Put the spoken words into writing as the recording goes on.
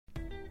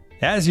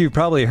As you've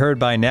probably heard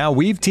by now,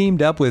 we've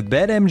teamed up with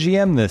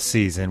BetMGM this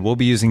season. We'll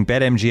be using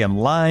BetMGM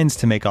lines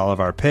to make all of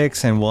our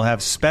picks, and we'll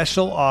have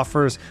special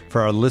offers for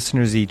our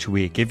listeners each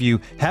week. If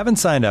you haven't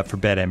signed up for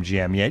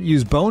BetMGM yet,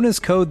 use bonus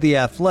code The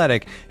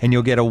Athletic, and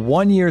you'll get a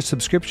 1-year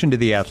subscription to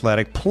The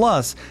Athletic,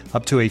 plus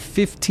up to a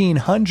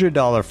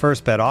 $1,500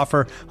 first bet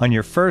offer on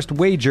your first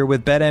wager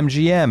with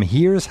BetMGM.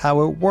 Here's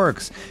how it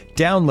works.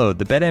 Download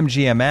the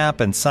BetMGM app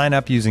and sign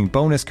up using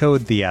bonus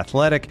code The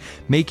Athletic.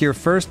 Make your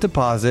first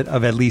deposit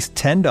of at least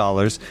 $10.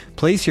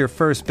 Place your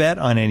first bet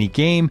on any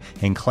game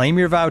and claim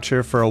your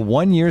voucher for a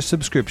 1-year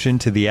subscription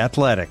to The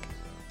Athletic.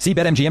 See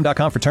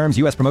BetMGM.com for terms.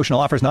 U.S. promotional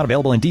offers not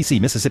available in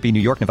D.C., Mississippi, New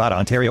York, Nevada,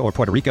 Ontario, or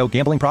Puerto Rico.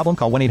 Gambling problem?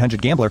 Call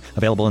 1-800-GAMBLER.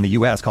 Available in the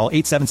U.S. Call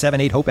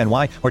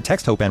 877-8-HOPE-NY or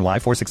text HOPE-NY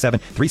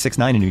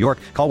 467-369 in New York.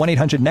 Call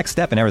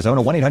 1-800-NEXT-STEP in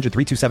Arizona.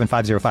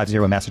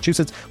 1-800-327-5050 in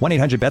Massachusetts.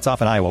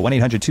 1-800-BETS-OFF in Iowa.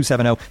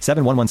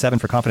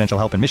 1-800-270-7117 for confidential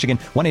help in Michigan.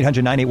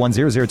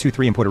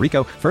 1-800-981-0023 in Puerto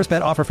Rico. First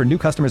bet offer for new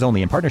customers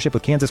only in partnership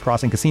with Kansas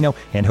Crossing Casino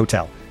and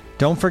Hotel.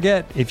 Don't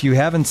forget, if you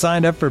haven't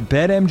signed up for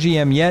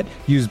BetMGM yet,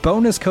 use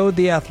bonus code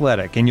The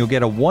Athletic, and you'll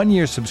get a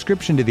 1-year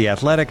subscription to The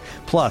Athletic,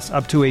 plus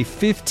up to a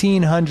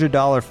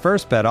 $1,500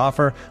 first bet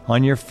offer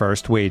on your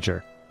first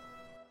wager.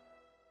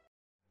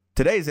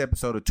 Today's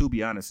episode of To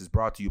Be Honest is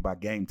brought to you by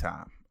Game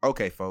Time.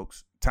 Okay,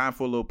 folks, time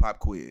for a little pop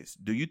quiz.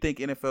 Do you think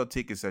NFL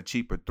tickets are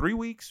cheaper 3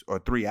 weeks or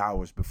 3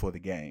 hours before the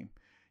game?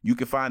 You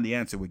can find the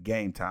answer with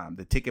Game Time,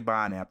 the ticket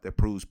buying app that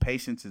proves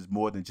patience is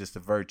more than just a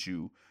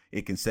virtue.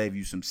 It can save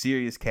you some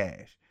serious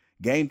cash.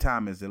 Game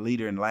Time is the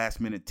leader in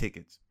last-minute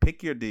tickets.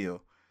 Pick your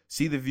deal,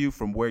 see the view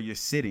from where you're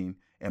sitting,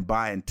 and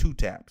buy in 2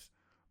 taps.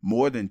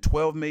 More than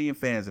 12 million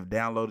fans have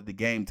downloaded the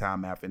Game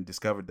Time app and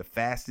discovered the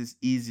fastest,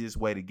 easiest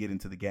way to get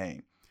into the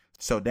game.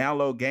 So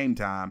download Game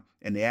Time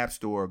in the App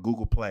Store or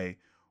Google Play,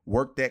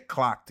 work that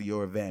clock to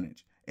your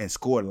advantage, and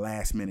score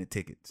last-minute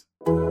tickets.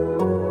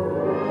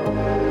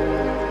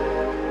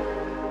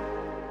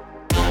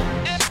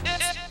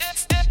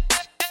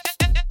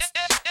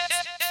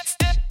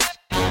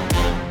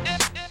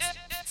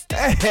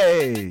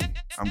 Hey,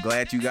 I'm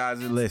glad you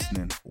guys are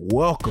listening.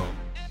 Welcome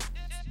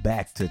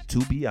back to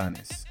Be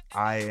Honest.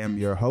 I am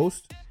your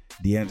host,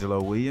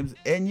 D'Angelo Williams,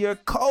 and your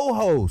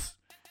co-host,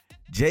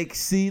 Jake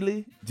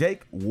Seeley.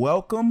 Jake,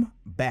 welcome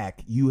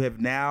back. You have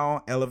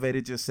now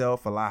elevated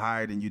yourself a lot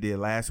higher than you did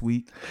last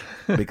week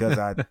because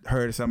I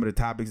heard some of the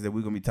topics that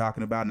we're going to be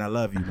talking about, and I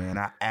love you, man.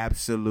 I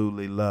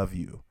absolutely love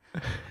you.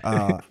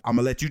 I'm going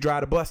to let you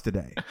drive the bus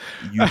today.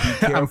 You be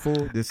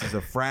careful. This is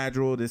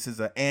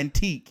an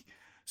antique.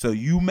 So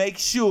you make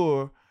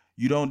sure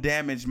you don't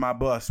damage my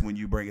bus when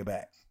you bring it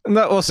back.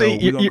 No, well, see,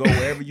 we're going to go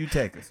wherever you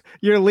take us.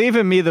 You're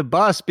leaving me the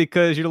bus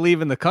because you're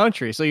leaving the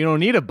country. So you don't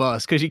need a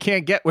bus because you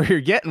can't get where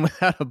you're getting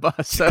without a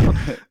bus. So,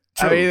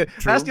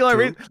 that's the only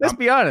reason. Let's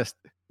be honest.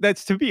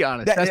 That's to be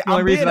honest. That's the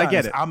only reason I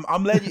get it.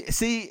 I'm letting you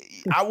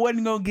see. I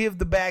wasn't going to give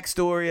the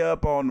backstory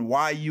up on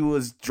why you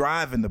was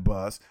driving the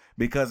bus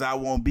because I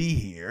won't be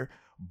here.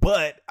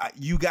 But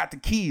you got the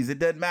keys. It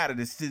doesn't matter.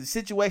 The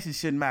situation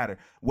shouldn't matter.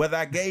 Whether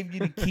I gave you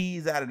the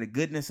keys out of the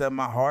goodness of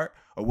my heart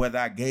or whether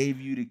I gave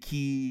you the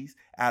keys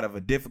out of a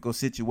difficult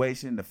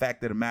situation, the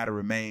fact of the matter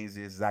remains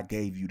is I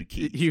gave you the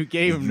keys. You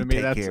gave them to me.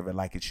 Take care of it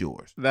like it's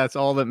yours. That's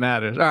all that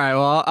matters. All right.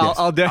 Well,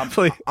 I'll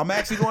definitely. I'm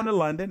actually going to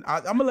London.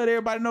 I'm going to let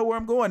everybody know where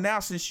I'm going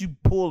now since you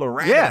pulled a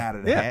rabbit out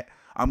of the hat.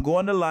 I'm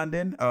going to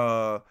London.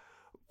 I'm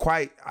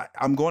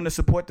going to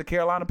support the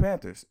Carolina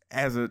Panthers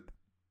as a...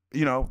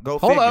 go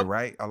figure,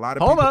 right? A lot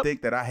of people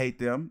think that I hate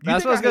them.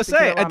 That's what I was going to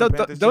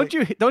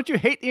say. Don't you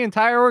hate the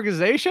entire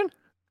organization?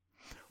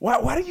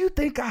 Why do you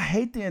think I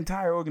hate the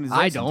entire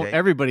organization? I don't. Jake?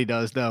 Everybody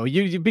does, though.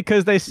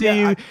 Because they see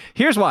you.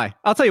 Here's why.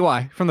 I'll tell you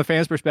why. From the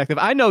fans' perspective,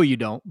 I know you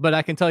don't, but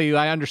I can tell you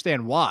I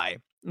understand why.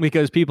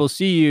 Because people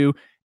see you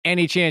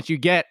any chance you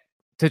get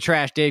to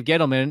trash Dave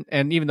Gettleman,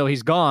 and even though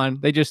he's gone,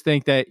 they just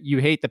think that you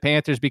hate the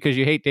Panthers because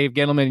you hate Dave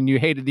Gettleman and you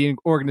hated the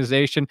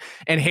organization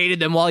and hated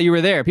them while you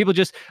were there. People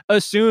just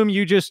assume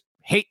you just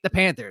hate the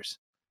Panthers.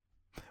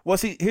 Well,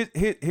 see,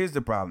 here's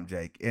the problem,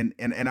 Jake, and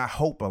I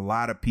hope a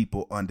lot of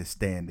people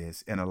understand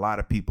this, and a lot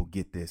of people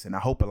get this, and I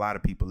hope a lot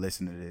of people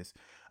listen to this,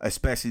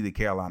 especially the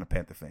Carolina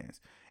Panther fans.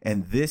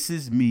 And this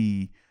is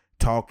me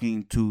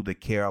talking to the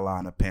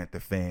Carolina Panther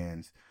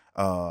fans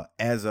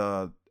as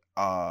a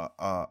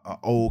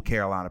old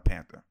Carolina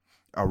Panther,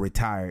 a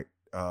retired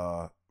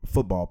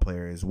football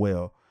player as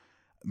well.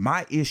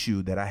 My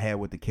issue that I had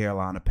with the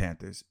Carolina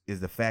Panthers is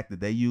the fact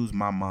that they use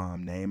my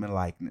mom name and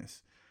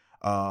likeness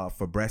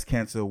for Breast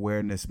Cancer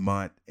Awareness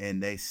Month,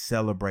 and they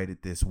celebrated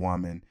this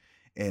woman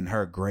in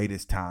her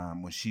greatest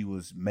time when she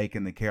was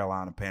making the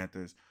Carolina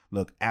Panthers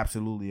look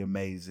absolutely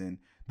amazing.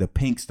 The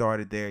pink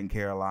started there in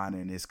Carolina,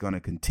 and it's going to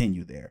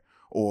continue there,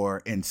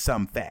 or in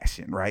some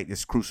fashion, right?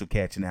 It's Crucial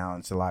Catch now,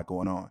 and it's a lot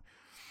going on.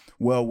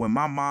 Well, when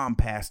my mom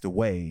passed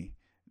away,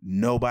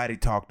 nobody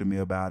talked to me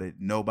about it.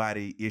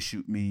 Nobody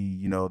issued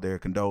me, their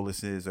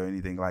condolences or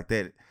anything like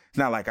that. It's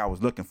not like I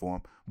was looking for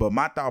them. But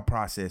my thought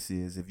process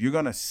is, if you're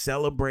going to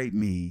celebrate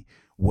me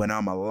when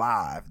I'm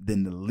alive,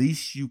 then the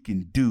least you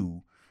can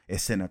do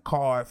is send a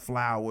card,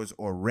 flowers,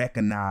 or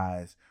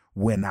recognize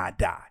when I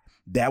die.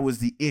 That was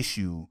the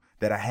issue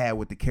that I had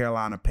with the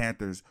Carolina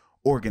Panthers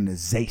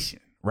organization,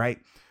 right?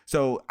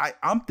 So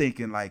I'm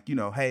thinking like,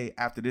 hey,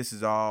 after this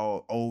is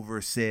all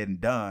over, said and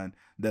done,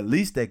 the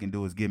least they can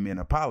do is give me an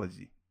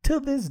apology. To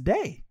this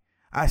day,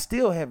 I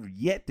still have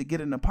yet to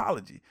get an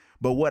apology.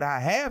 But what I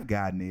have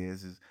gotten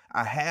is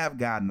I have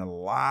gotten a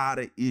lot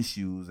of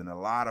issues and a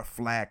lot of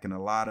flack and a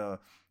lot of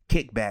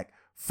kickback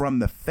from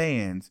the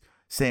fans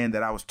saying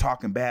that I was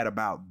talking bad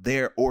about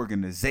their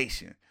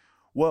organization.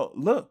 Well,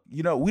 look,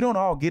 we don't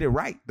all get it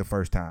right the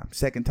first time,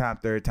 second time,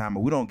 third time,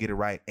 but we don't get it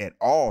right at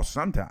all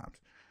sometimes.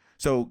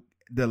 So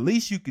the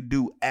least you could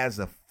do as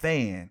a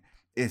fan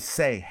is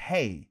say,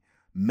 hey,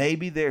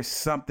 maybe there's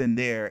something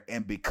there.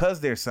 And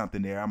because there's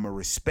something there, I'm going to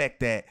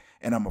respect that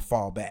and I'm going to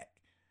fall back.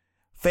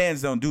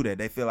 Fans don't do that.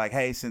 They feel like,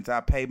 hey, since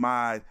I pay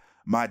my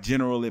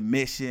general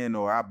admission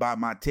or I buy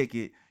my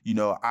ticket,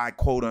 I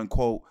quote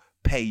unquote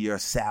pay your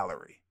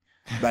salary.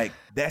 Like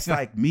that's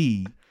like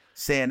me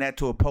saying that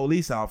to a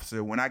police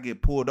officer when I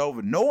get pulled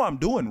over. No, I'm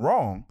doing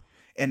wrong.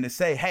 And to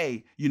say,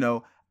 hey,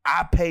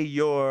 I pay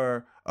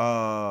your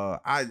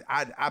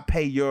I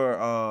pay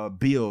your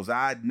bills.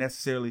 I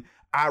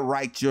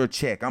write your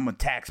check. I'm a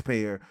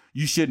taxpayer.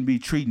 You shouldn't be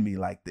treating me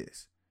like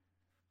this.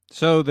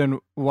 So then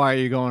why are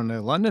you going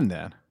to London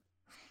then?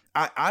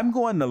 I'm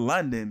going to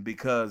London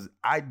because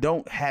I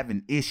don't have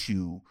an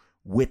issue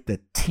with the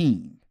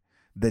team.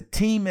 The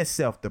team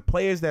itself, the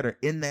players that are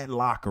in that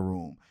locker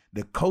room,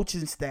 the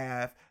coaching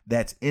staff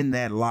that's in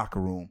that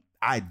locker room,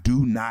 I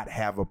do not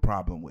have a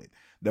problem with.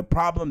 The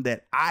problem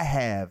that I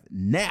have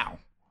now,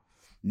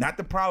 not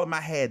the problem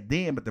I had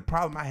then, but the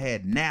problem I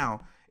had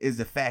now is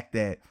the fact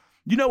that,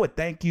 what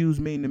thank yous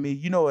mean to me?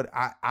 You know what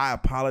I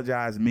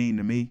apologize mean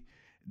to me?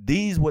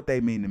 These what they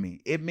mean to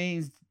me. It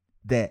means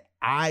that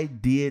I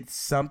did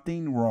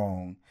something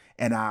wrong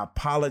and I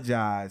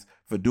apologize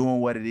for doing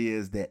what it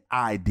is that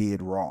I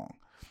did wrong.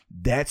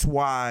 That's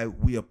why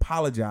we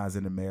apologize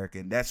in America.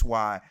 And that's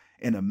why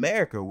in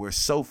America, we're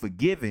so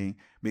forgiving,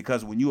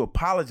 because when you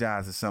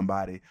apologize to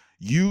somebody,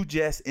 you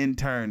just in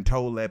turn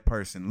told that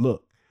person,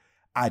 look,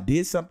 I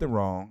did something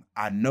wrong.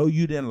 I know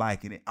you didn't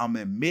like it. I'm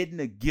admitting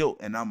the guilt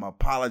and I'm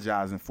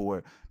apologizing for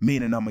it,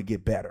 meaning I'm going to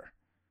get better.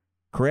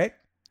 Correct?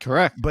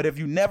 Correct. But if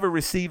you never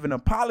receive an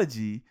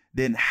apology,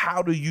 then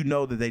how do you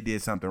know that they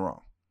did something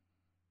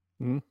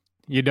wrong?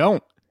 You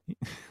don't.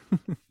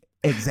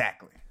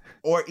 Exactly.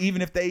 Or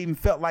even if they even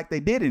felt like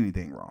they did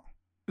anything wrong.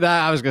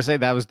 I was going to say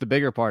that was the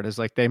bigger part, is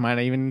like they might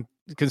not even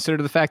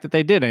consider the fact that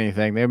they did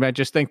anything. They might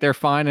just think they're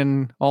fine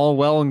and all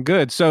well and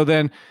good. So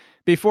then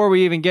before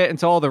we even get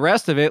into all the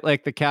rest of it,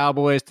 like the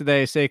Cowboys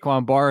today,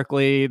 Saquon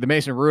Barkley, the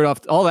Mason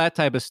Rudolph, all that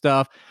type of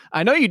stuff,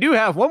 I know you do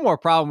have one more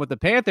problem with the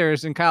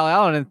Panthers and Kyle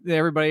Allen and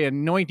everybody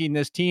anointing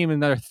this team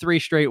and their 3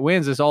 straight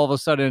wins is all of a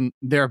sudden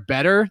they're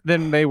better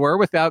than they were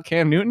without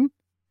Cam Newton.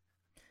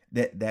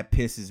 That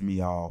pisses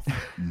me off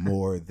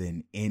more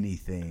than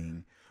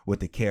anything with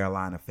the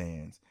Carolina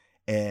fans.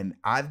 And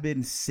I've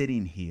been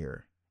sitting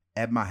here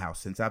at my house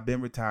since I've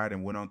been retired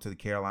and went on to the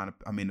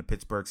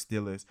Pittsburgh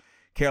Steelers.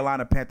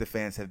 Carolina Panther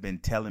fans have been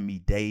telling me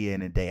day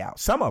in and day out,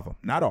 some of them,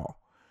 not all,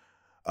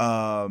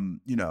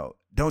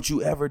 don't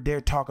you ever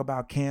dare talk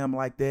about Cam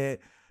like that.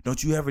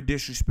 Don't you ever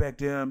disrespect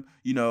him.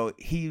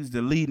 He was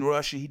the leading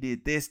rusher. He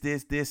did this,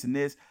 and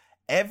this.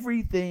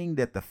 Everything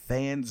that the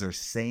fans are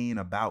saying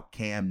about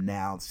Cam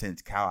now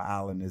since Kyle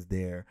Allen is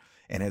there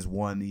and has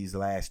won these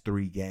last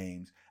 3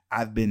 games,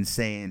 I've been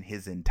saying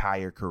his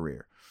entire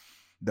career.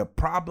 The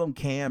problem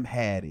Cam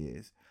had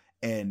is,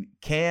 and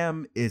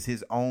Cam is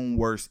his own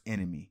worst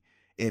enemy.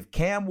 If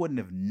Cam wouldn't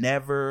have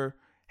never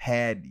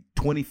had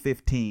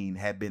 2015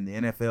 had been the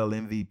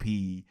NFL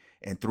MVP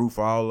and threw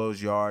for all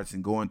those yards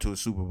and going to a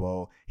Super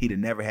Bowl, he'd have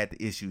never had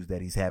the issues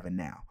that he's having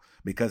now,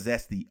 because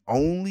that's the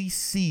only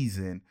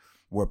season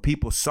where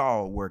people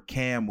saw where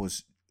Cam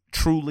was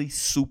truly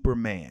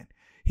Superman.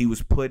 He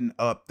was putting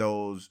up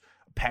those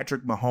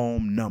Patrick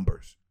Mahomes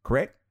numbers,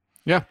 correct?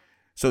 Yeah.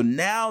 So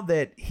now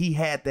that he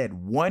had that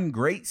one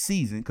great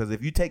season, because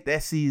if you take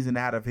that season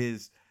out of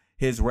his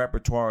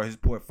repertoire, his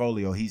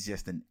portfolio, he's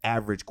just an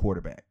average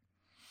quarterback.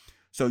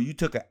 So you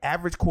took an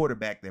average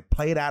quarterback that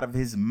played out of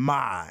his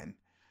mind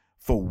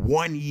for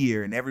 1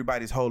 year, and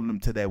everybody's holding him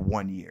to that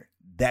 1 year.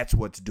 That's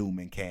what's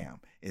dooming Cam,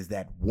 is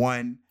that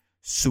one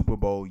Super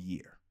Bowl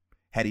year.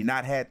 Had he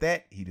not had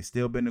that, he'd have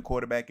still been the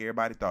quarterback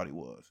everybody thought he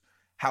was.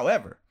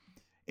 However,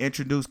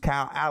 introduce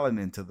Kyle Allen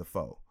into the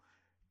fold.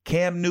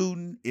 Cam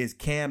Newton is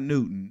Cam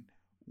Newton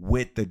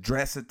with the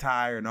dress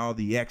attire and all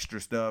the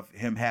extra stuff,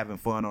 him having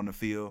fun on the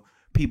field.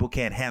 People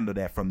can't handle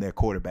that from their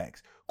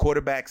quarterbacks.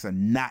 Quarterbacks are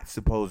not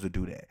supposed to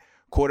do that.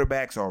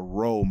 Quarterbacks are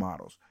role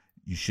models.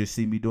 You should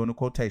see me doing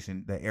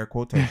the air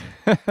quotation.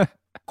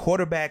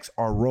 Quarterbacks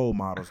are role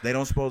models. They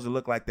don't supposed to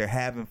look like they're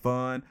having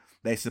fun.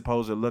 They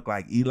supposed to look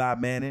like Eli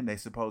Manning. They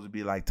supposed to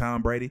be like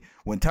Tom Brady.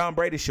 When Tom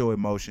Brady show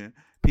emotion,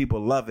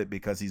 people love it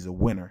because he's a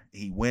winner.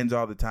 He wins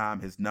all the time.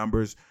 His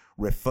numbers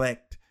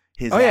reflect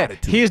his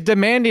attitude. He's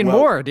demanding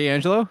more,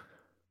 D'Angelo.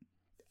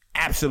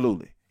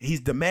 Absolutely. He's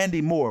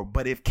demanding more.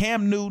 But if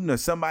Cam Newton or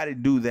somebody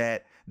do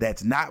that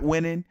that's not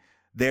winning,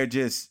 They're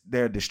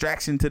a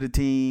distraction to the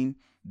team.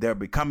 They'll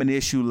become an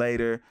issue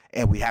later,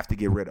 and we have to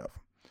get rid of them.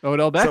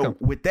 Odell Beckham. So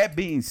with that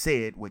being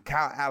said, with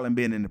Kyle Allen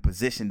being in the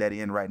position that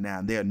he's in right now,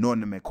 and they're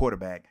anointing him at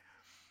quarterback,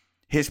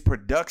 his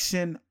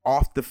production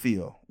off the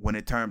field, when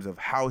in terms of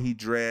how he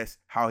dressed,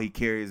 how he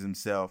carries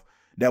himself,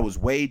 that was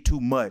way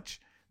too much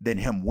than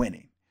him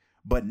winning.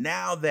 But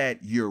now that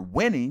you're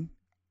winning,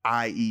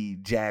 i.e.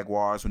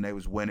 Jaguars when they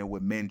was winning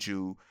with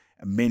Minshew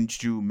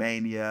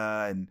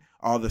Mania and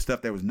all the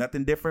stuff, there was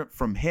nothing different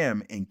from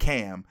him and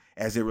Cam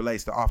as it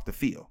relates to off the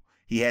field.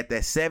 He had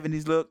that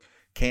 70s look.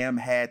 Cam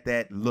had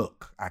that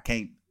look. I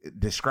can't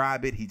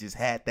describe it. He just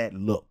had that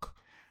look,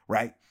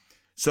 right?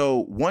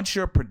 So once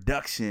your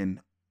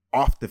production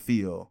off the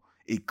field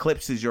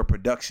eclipses your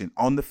production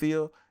on the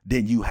field,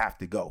 then you have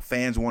to go.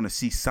 Fans want to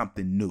see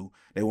something new.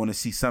 They want to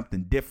see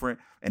something different,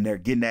 and they're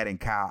getting that in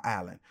Kyle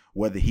Allen.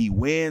 Whether he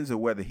wins or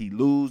whether he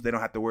loses, they don't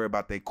have to worry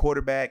about their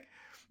quarterback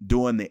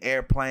doing the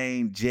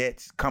airplane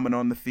jets coming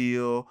on the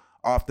field,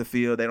 off the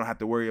field. They don't have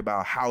to worry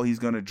about how he's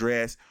going to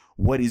dress,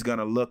 what he's going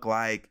to look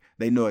like.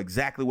 They know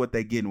exactly what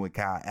they're getting with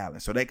Kyle Allen.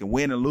 So they can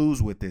win and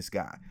lose with this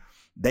guy.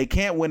 They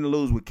can't win and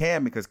lose with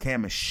Cam because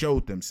Cam has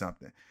showed them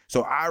something.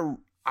 So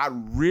it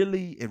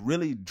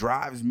really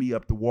drives me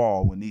up the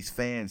wall when these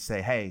fans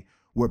say, hey,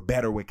 we're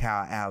better with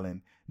Kyle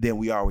Allen than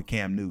we are with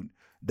Cam Newton.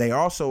 They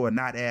also are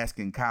not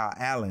asking Kyle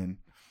Allen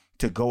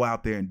to go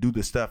out there and do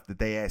the stuff that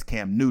they asked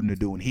Cam Newton to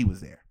do when he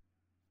was there.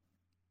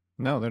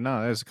 No, they're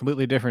not. It's a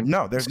completely different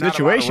there's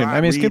situation. I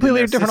mean, it's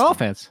completely different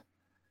offense.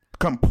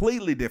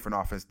 Completely different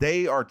offense.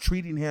 They are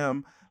treating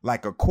him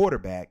like a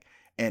quarterback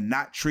and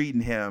not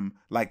treating him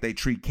like they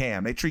treat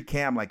Cam. They treat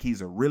Cam like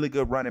he's a really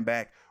good running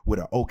back with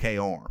an okay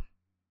arm.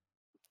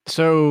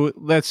 So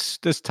this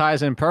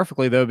ties in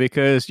perfectly, though,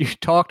 because you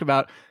talked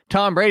about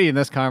Tom Brady in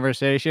this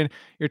conversation.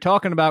 You're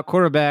talking about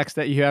quarterbacks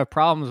that you have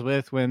problems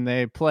with when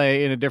they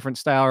play in a different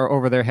style or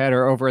over their head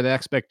or over the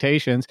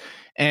expectations.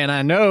 And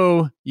I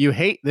know you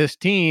hate this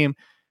team.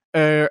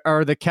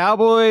 Are the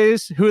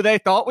Cowboys who they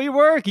thought we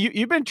were?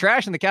 You've been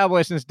trashing the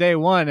Cowboys since day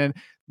one, and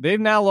they've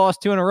now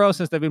lost 2 in a row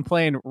since they've been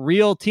playing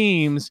real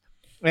teams.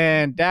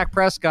 And Dak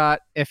Prescott,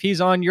 if he's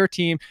on your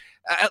team,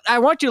 I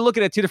want you to look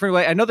at it 2 different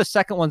ways. I know the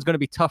second one's going to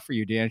be tough for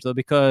you, D'Angelo,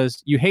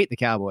 because you hate the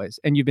Cowboys,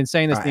 and you've been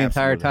saying this the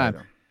entire time.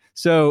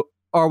 So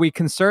are we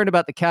concerned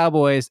about the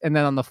Cowboys? And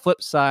then on the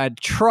flip side,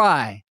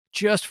 try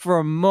just for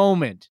a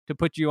moment to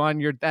put you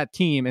on that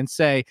team and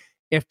say,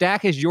 if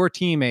Dak is your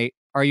teammate,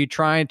 are you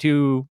trying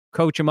to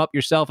coach him up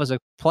yourself as a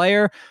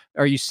player?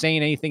 Are you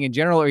saying anything in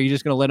general, or are you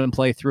just going to let him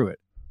play through it?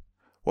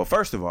 Well,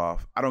 first of all,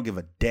 I don't give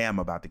a damn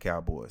about the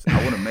Cowboys.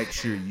 I want to make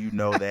sure you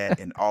know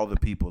that and all the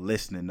people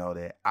listening know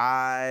that.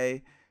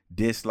 I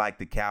dislike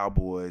the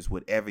Cowboys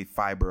with every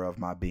fiber of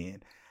my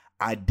being.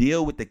 I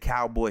deal with the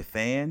Cowboy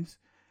fans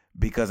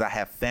because I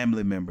have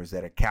family members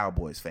that are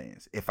Cowboys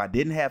fans. If I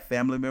didn't have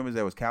family members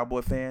that was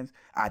Cowboy fans,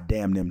 I'd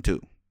damn them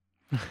too.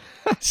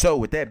 So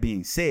with that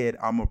being said,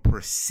 I'm going to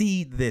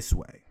proceed this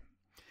way.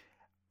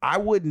 I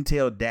wouldn't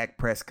tell Dak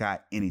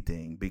Prescott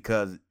anything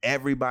because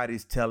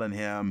everybody's telling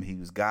him he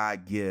was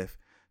God gift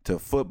to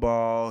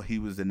football. He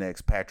was the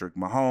next Patrick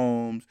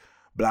Mahomes,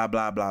 blah,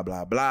 blah, blah,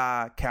 blah,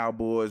 blah.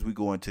 Cowboys, we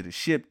going to the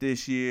ship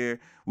this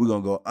year. We're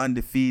going to go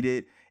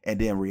undefeated. And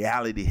then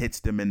reality hits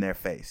them in their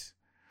face.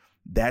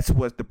 That's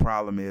what the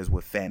problem is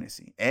with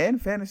fantasy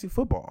and fantasy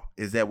football,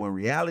 is that when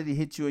reality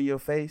hits you in your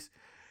face,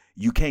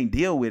 you can't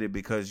deal with it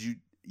because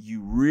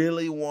you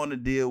really want to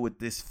deal with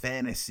this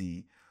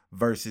fantasy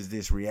versus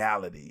this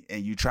reality,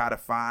 and you try to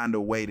find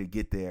a way to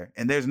get there,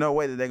 and there's no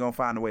way that they're going to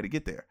find a way to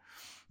get there.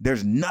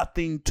 There's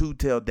nothing to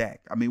tell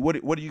Dak. I mean, what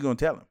are you going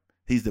to tell him?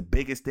 He's the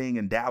biggest thing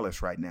in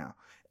Dallas right now.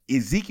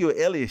 Ezekiel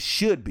Elliott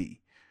should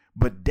be,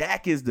 but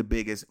Dak is the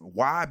biggest.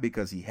 Why?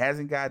 Because he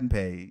hasn't gotten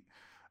paid.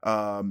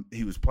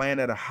 He was playing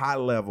at a high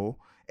level,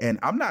 and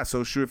I'm not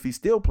so sure if he's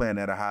still playing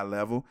at a high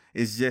level.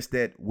 It's just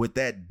that with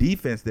that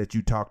defense that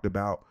you talked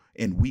about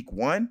in week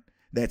 1,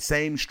 that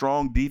same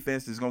strong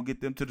defense is going to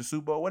get them to the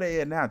Super Bowl. What they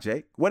at now,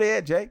 Jake? What they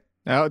at, Jake?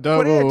 Oh,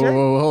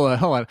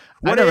 hold on.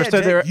 I never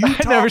said they were.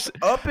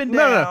 Up and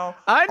down. No.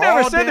 I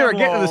never said they were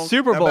getting to the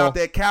Super Bowl. About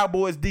that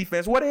Cowboys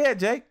defense. What they at,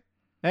 Jake?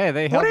 Hey,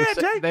 they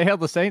held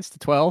the Saints to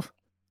 12.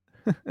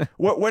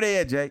 Where they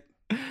at, Jake?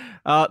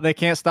 They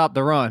can't stop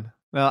the run.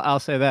 Well,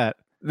 I'll say that.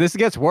 This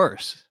gets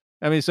worse.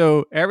 I mean,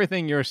 so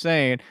everything you're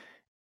saying,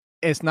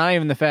 it's not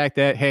even the fact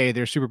that, hey,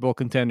 they're Super Bowl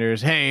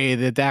contenders. Hey,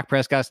 the Dak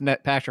Prescott's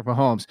net Patrick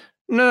Mahomes.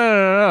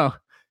 No.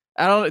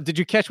 I don't. Did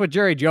you catch what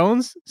Jerry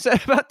Jones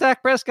said about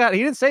Dak Prescott?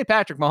 He didn't say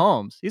Patrick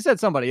Mahomes. He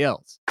said somebody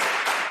else.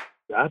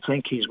 I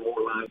think he's more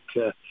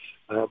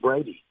like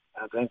Brady.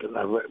 I think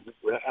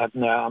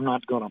now I'm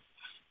not going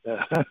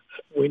to.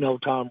 We know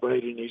Tom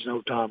Brady, and he's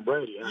no Tom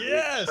Brady. I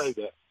yes. Say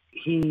that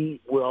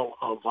he will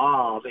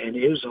evolve and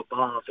is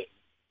evolving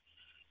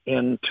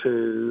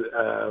into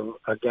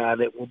a guy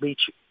that will beat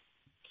you.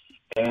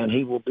 And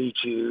he will beat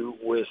you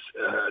with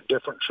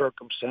different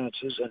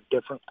circumstances and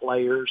different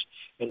players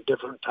and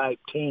different type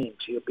teams.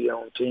 He'll be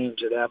on teams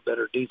that have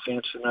better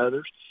defense than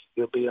others.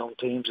 He'll be on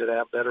teams that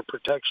have better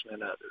protection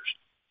than others.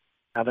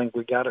 I think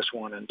we got us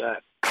one in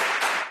that.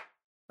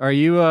 Are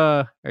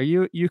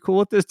you cool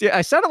with this?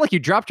 I sounded like you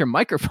dropped your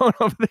microphone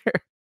over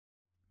there.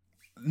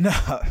 No,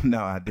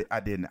 I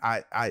didn't.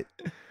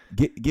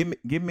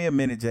 Give me a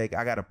minute, Jake.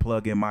 I got to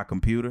plug in my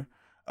computer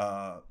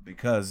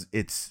because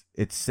it's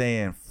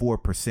saying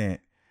 4%,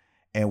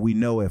 and we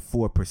know at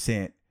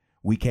 4%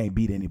 we can't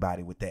beat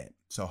anybody with that.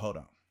 So hold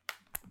on.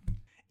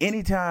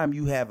 Anytime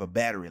you have a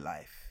battery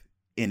life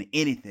in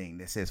anything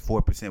that says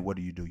 4%, what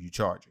do? You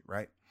charge it,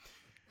 right?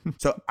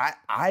 So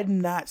I'm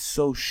not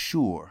so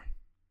sure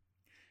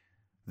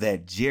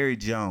that Jerry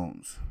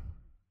Jones,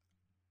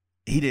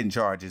 he didn't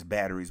charge his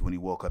batteries when he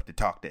woke up to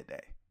talk that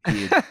day.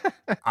 He had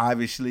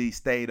obviously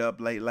stayed up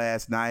late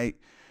last night,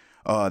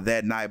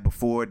 that night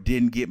before,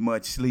 didn't get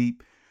much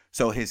sleep.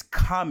 So his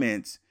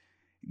comments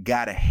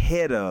got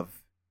ahead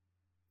of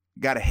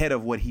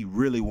what he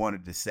really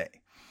wanted to say.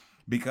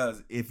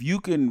 Because if you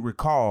can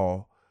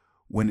recall,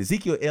 when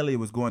Ezekiel Elliott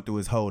was going through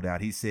his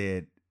holdout, he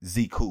said,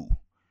 Zeke who?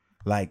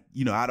 Like,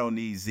 I don't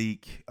need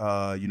Zeke.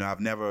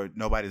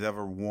 Nobody's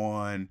ever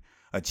won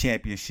a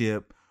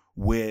championship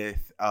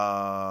with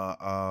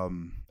a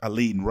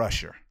leading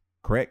rusher,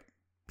 correct?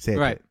 Said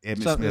right.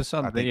 Smith,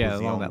 something, yeah,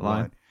 along that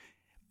line.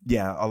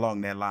 Yeah,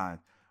 along that line.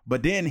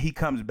 But then he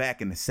comes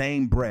back in the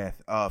same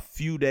breath a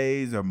few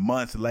days or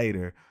months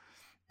later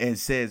and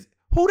says,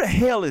 who the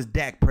hell is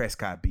Dak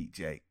Prescott beat,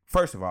 Jake?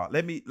 First of all,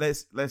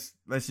 let's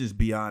just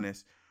be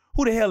honest.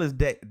 Who the hell is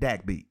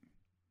Dak beat?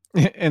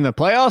 In the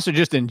playoffs or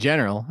just in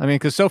general? I mean,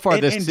 because so far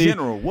in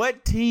general,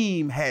 what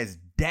team has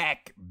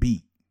Dak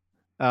beat?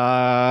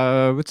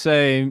 I would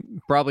say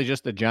probably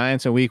just the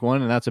Giants in week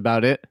 1, and that's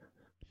about it.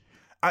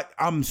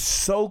 I'm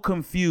so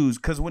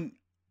confused because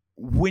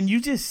when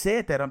you just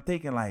said that, I'm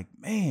thinking like,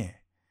 man,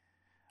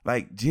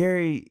 like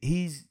Jerry,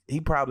 he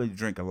probably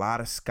drink a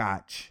lot of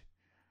scotch,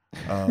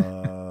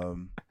 a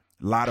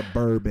lot of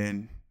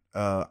bourbon.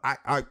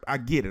 I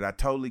get it. I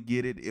totally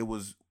get it. It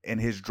was in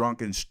his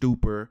drunken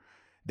stupor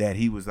that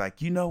he was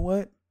like, you know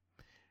what?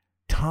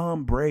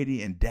 Tom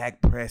Brady and Dak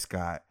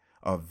Prescott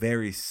are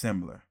very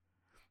similar.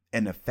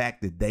 And the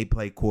fact that they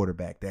play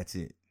quarterback, that's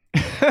it.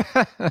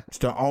 It's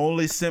the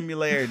only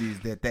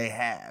similarities that they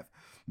have.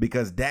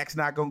 Because Dak's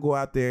not going to go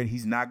out there and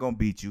he's not going to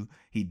beat you.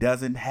 He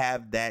doesn't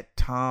have that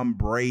Tom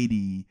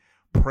Brady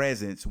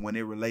presence when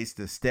it relates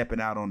to stepping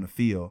out on the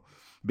field.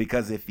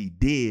 Because if he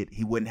did,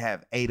 he wouldn't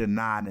have 8 or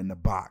 9 in the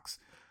box.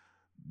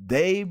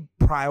 They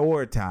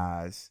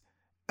prioritize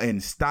in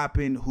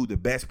stopping who the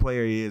best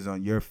player is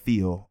on your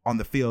field, on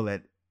the field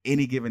at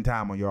any given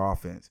time on your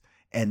offense.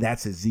 And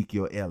that's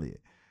Ezekiel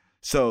Elliott.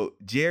 So,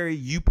 Jerry,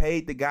 you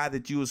paid the guy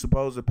that you were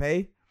supposed to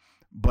pay,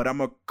 but I'm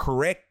going to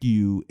correct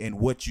you in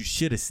what you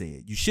should have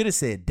said. You should have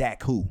said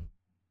Dak who?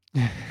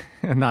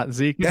 Not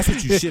Zeke. That's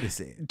what you should have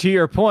said. To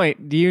your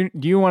point, do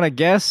you want to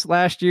guess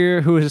last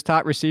year who his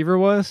top receiver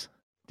was?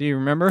 Do you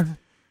remember?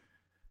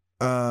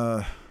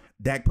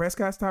 Dak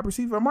Prescott's top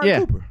receiver, Amari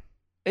Cooper.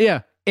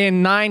 Yeah.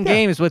 In 9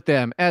 games with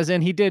them, as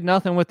in he did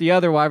nothing with the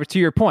other wide. To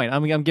your point,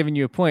 I'm giving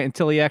you a point.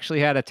 Until he actually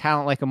had a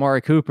talent like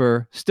Amari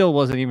Cooper, still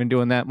wasn't even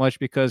doing that much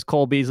because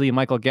Cole Beasley,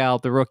 Michael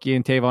Gallup, the rookie,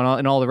 and Tavon,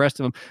 and all the rest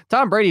of them.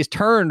 Tom Brady's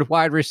turned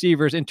wide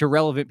receivers into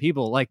relevant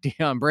people like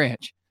Deion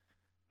Branch.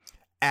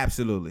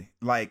 Absolutely.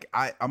 Like,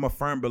 I'm a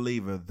firm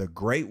believer the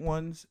great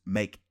ones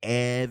make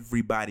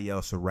everybody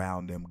else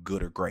around them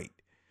good or great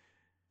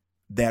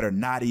that are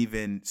not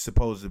even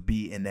supposed to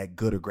be in that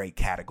good or great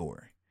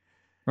category.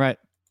 Right.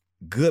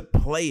 Good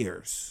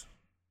players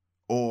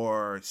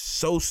or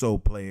so-so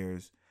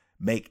players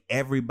make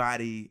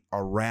everybody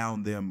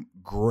around them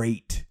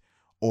great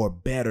or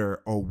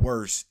better or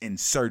worse in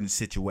certain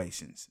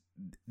situations.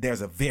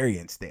 There's a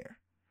variance there.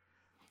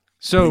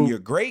 So when you're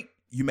great,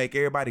 you make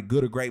everybody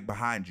good or great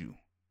behind you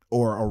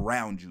or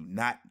around you,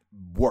 not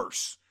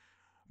worse.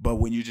 But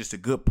when you're just a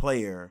good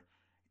player,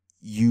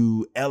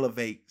 you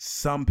elevate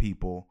some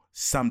people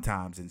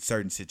sometimes in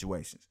certain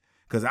situations.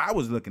 Because I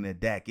was looking at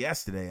Dak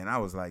yesterday and I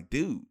was like,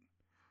 dude,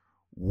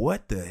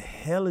 what the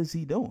hell is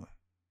he doing?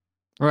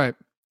 Right.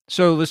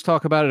 So let's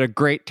talk about it. A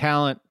great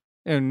talent.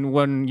 And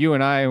when you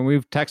and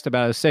we've texted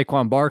about it,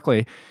 Saquon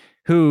Barkley,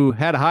 who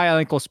had a high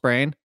ankle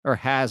sprain or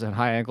has a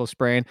high ankle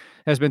sprain,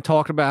 has been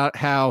talked about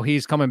how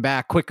he's coming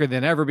back quicker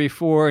than ever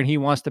before and he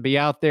wants to be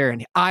out there.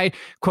 And I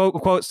quote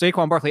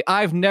Saquon Barkley,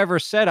 I've never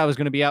said I was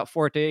going to be out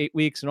 4 to 8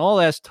 weeks and all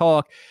that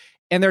talk.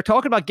 And they're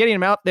talking about getting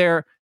him out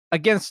there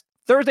against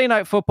Thursday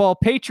Night Football,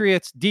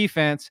 Patriots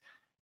defense.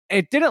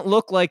 It didn't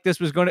look like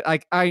this was going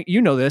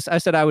to this. I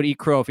said I would eat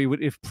crow if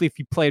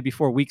he played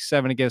before week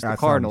 7 against the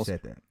Cardinals.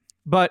 Said that.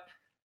 But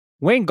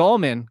Wayne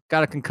Gallman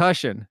got a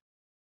concussion.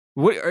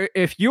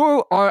 If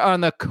you are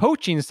on the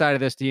coaching side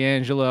of this,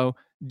 D'Angelo,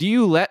 do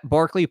you let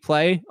Barkley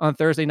play on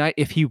Thursday night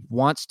if he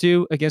wants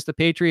to against the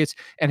Patriots?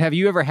 And have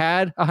you ever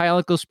had a high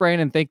ankle sprain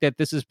and think that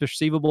this is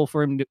perceivable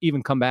for him to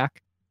even come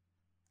back?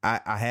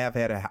 I have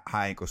had a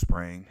high ankle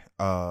sprain.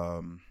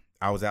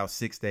 I was out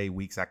 6 to 8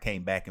 weeks. I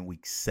came back in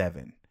week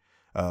 7.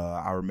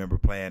 I remember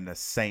playing the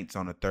Saints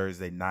on a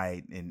Thursday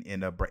night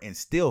and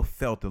still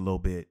felt a little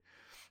bit,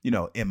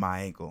 in my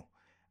ankle.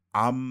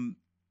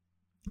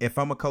 If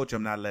I'm a coach,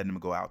 I'm not letting him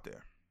go out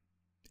there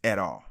at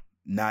all.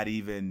 not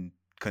even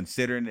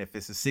considering if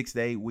it's a 6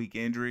 to 8 week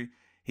injury,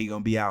 he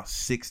going to be out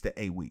 6 to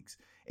 8 weeks.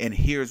 And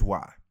here's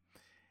why.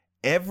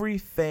 Every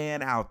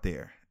fan out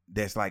there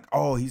that's like,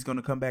 oh, he's going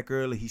to come back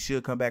early, he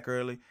should come back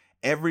early.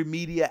 Every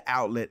media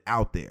outlet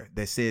out there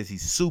that says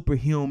he's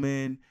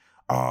superhuman,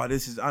 oh,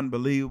 this is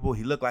unbelievable,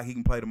 he looked like he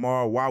can play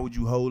tomorrow, why would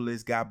you hold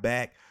this guy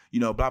back?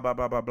 Blah, blah,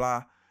 blah, blah,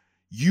 blah.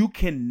 You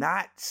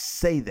cannot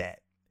say that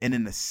and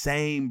in the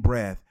same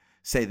breath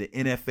say the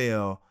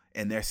NFL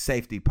and their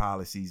safety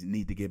policies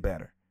need to get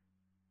better.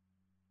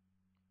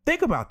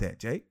 Think about that,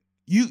 Jake.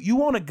 You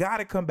want a guy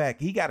to come back.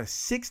 He got a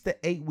 6 to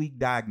 8 week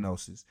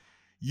diagnosis.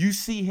 You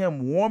see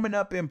him warming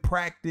up in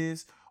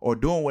practice or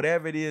doing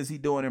whatever it is he's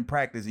doing in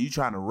practice, and you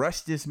trying to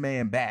rush this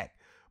man back.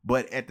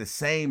 But at the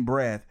same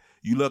breath,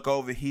 you look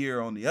over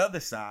here on the other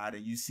side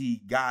and you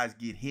see guys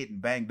get hit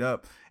and banged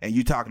up, and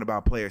you talking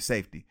about player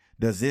safety.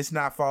 Does this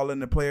not fall in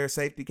the player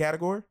safety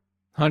category?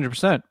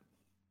 100%.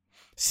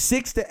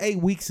 6 to 8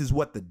 weeks is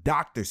what the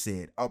doctor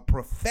said. A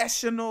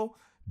professional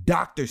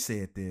doctor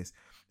said this.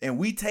 And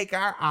we take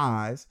our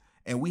eyes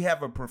and we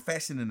have a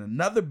profession in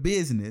another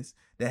business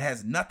that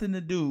has nothing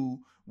to do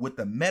with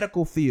the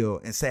medical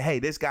field and say, hey,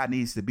 this guy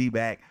needs to be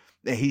back,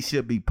 that he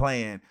should be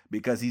playing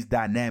because he's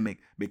dynamic,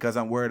 because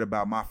I'm worried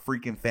about my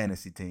freaking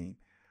fantasy team.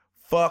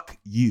 Fuck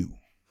you.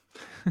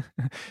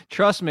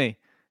 Trust me,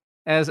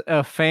 as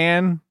a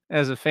fan,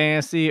 as a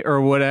fantasy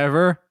or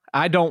whatever,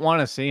 I don't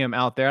want to see him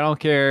out there. I don't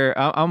care.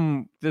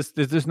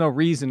 There's no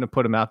reason to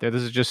put him out there.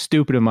 This is just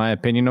stupid in my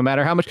opinion, no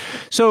matter how much.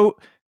 So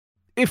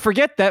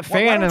forget that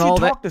fan and all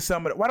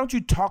that. Why don't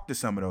you talk to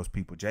some of those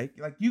people, Jake?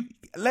 Like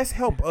let's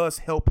help us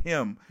help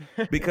him,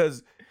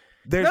 because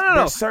there's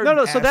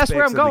certain So that's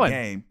where I'm going.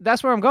 Game.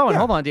 That's where I'm going. Yeah.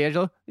 Hold on,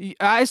 D'Angelo.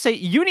 I say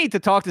you need to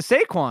talk to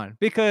Saquon,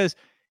 because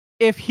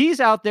if he's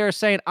out there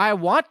saying, I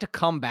want to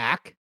come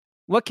back,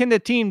 what can the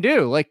team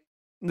do? Like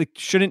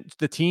shouldn't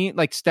the team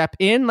step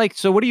in?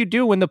 So what do you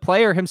do when the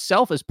player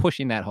himself is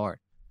pushing that hard?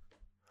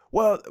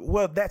 Well,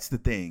 that's the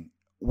thing.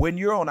 When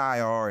you're on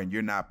IR and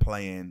you're not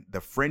playing,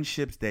 the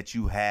friendships that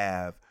you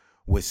have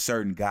with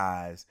certain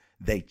guys,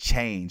 they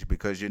change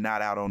because you're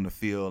not out on the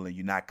field and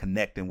you're not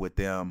connecting with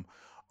them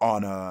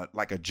on a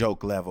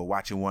joke level,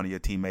 watching one of your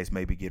teammates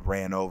maybe get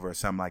ran over or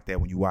something like that.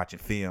 When you're watching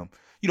film,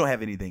 you don't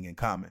have anything in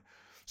common.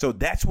 So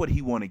that's what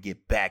he want to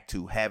get back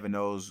to, having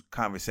those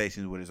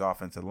conversations with his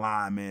offensive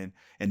linemen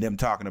and them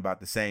talking about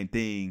the same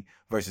thing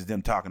versus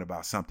them talking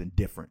about something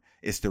different.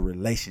 It's the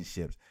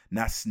relationships,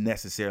 not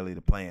necessarily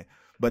the plan.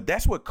 But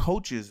that's what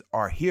coaches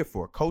are here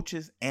for,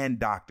 coaches and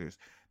doctors.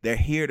 They're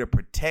here to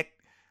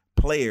protect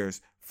players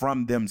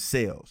from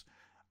themselves.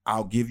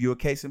 I'll give you a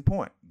case in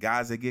point.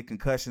 Guys that get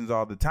concussions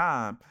all the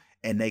time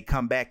and they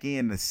come back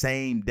in the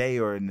same day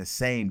or in the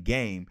same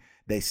game,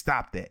 they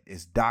stop that.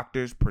 It's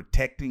doctors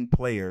protecting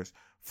players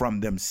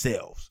from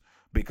themselves,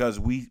 because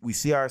we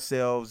see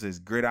ourselves as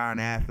gridiron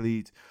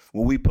athletes.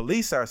 When we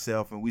police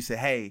ourselves and we say,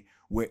 hey,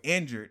 we're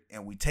injured,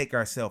 and we take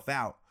ourselves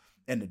out,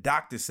 and the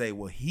doctors say,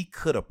 well, he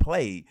could have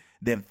played,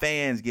 then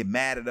fans get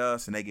mad at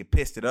us and they get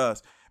pissed at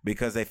us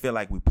because they feel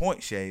like we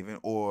point shaving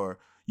or,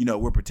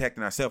 we're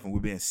protecting ourselves and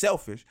we're being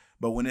selfish.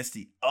 But when it's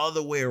the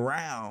other way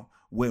around,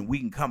 when we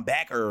can come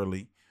back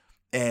early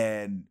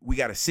and we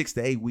got a 6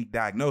 to 8 week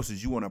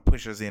diagnosis, you want to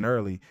push us in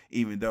early,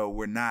 even though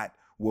we're not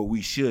where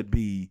we should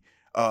be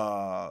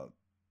during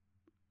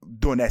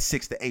that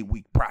 6 to 8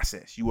 week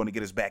process. You want to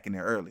get us back in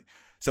there early.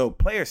 So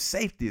player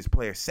safety is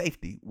player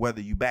safety, whether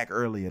you back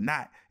early or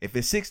not. If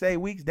it's 6 to 8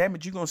 weeks, damn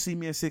it, you're going to see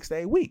me in 6 to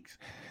 8 weeks.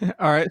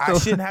 All right. I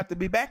shouldn't have to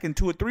be back in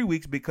 2 or 3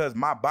 weeks because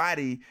my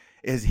body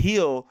is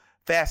healed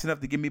fast enough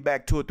to get me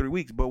back 2 or 3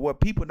 weeks. But what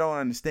people don't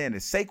understand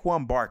is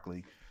Saquon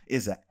Barkley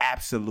is an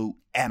absolute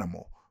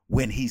animal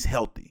when he's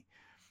healthy.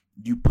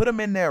 You put him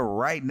in there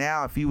right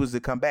now, if he was to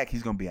come back,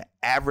 he's going to be an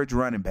average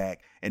running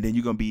back, and then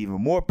you're going to be even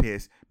more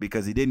pissed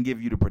because he didn't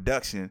give you the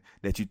production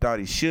that you thought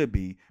he should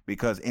be,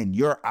 because in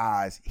your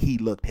eyes, he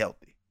looked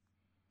healthy.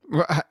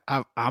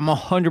 I'm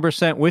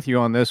 100% with you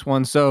on this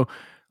one. So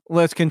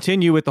let's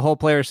continue with the whole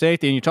player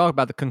safety, and you talk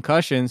about the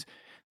concussions,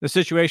 the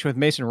situation with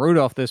Mason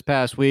Rudolph this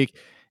past week,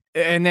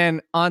 and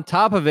then on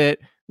top of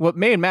it, what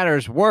made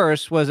matters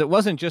worse was it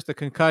wasn't just a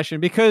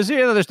concussion, because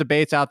there's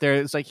debates out there.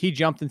 It's like he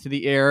jumped into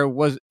the air.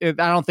 I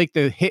don't think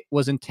the hit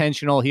was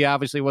intentional. He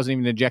obviously wasn't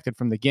even ejected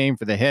from the game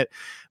for the hit,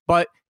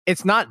 but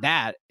it's not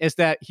that. It's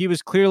that he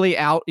was clearly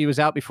out. He was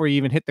out before he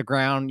even hit the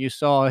ground. You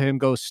saw him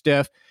go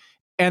stiff,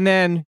 and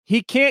then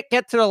he can't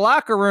get to the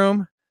locker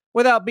room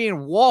without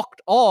being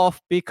walked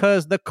off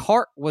because the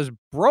cart was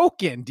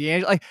broken.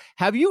 D'Angelo,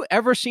 have you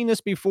ever seen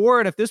this before?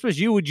 And if this was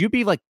you, would you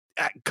be would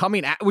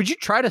you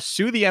try to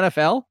sue the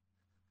NFL?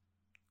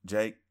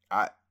 Jake,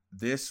 I'm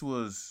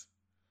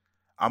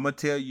going to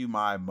tell you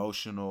my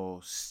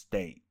emotional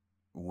state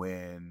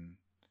when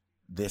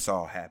this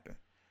all happened.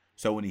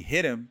 So when he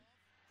hit him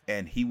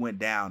and he went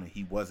down and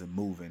he wasn't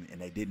moving and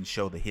they didn't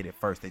show the hit at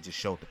first, they just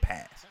showed the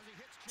pass.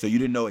 So you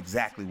didn't know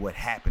exactly what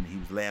happened. He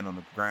was laying on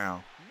the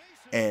ground.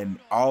 And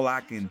all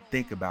I can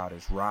think about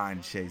is Ryan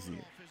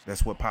Shazier.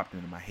 That's what popped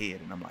into my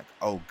head. And I'm like,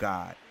 oh,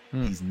 God,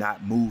 he's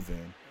not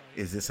moving.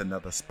 Is this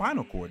another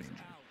spinal cord injury?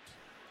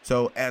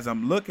 So as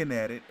I'm looking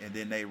at it, and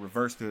then they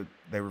reverse the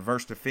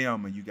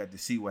film, and you got to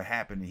see what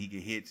happened, and he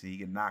get hit, and he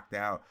get knocked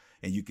out,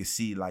 and you can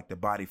see like the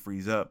body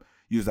freeze up.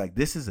 You was like,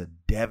 this is a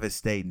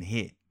devastating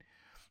hit,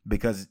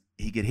 because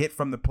he get hit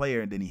from the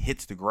player, and then he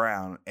hits the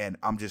ground, and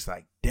I'm just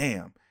like,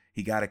 damn,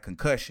 he got a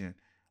concussion.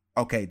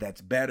 Okay,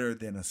 that's better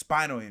than a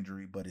spinal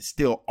injury, but it's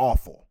still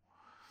awful.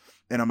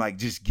 And I'm like,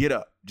 just get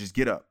up.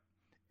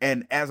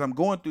 And as I'm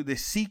going through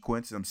this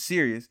sequence, I'm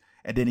serious,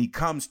 and then he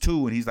comes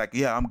to, and he's like,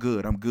 yeah, I'm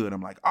good.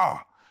 I'm like, oh,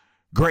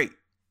 great.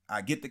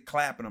 I get the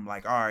clap, and I'm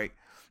like, all right.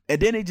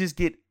 And then it just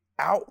get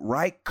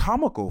outright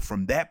comical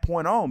from that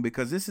point on,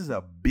 because this is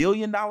a $1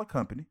 billion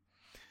company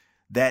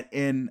that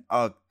in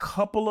a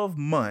couple of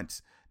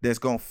months that's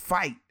going to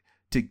fight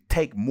to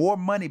take more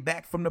money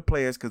back from the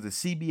players, because the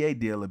CBA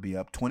deal will be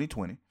up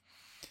 2020.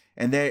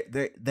 And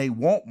they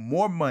want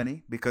more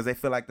money because they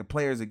feel like the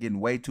players are getting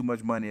way too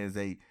much money as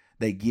they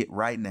get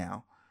right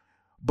now,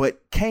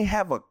 but can't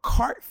have a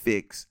cart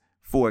fix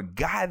for a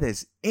guy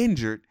that's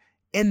injured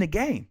in the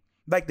game.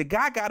 Like, the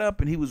guy got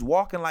up and he was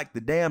walking like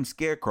the damn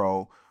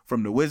scarecrow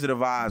from the Wizard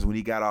of Oz when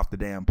he got off the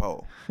damn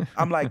pole.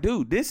 I'm like,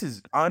 dude, this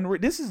is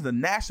unreal. This is a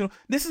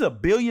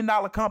 $1 billion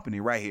company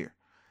right here.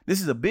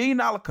 This is a $1 billion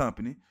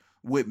company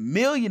with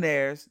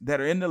millionaires that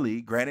are in the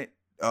league. Granted,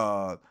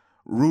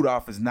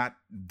 Rudolph is not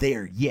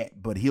there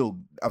yet, but he'll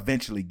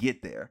eventually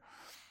get there.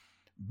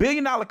 $1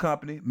 billion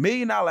company, $1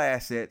 million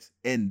assets,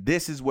 and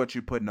this is what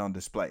you're putting on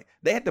display.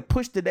 They had to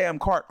push the damn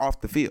cart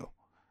off the field.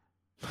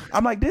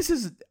 I'm like, this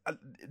is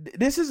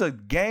a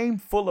game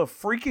full of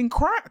freaking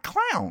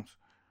clowns.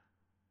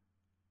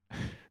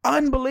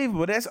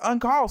 Unbelievable. That's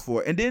uncalled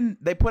for. And then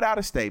they put out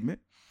a statement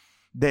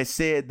that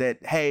said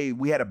that, hey,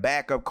 we had a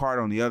backup cart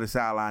on the other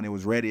sideline. It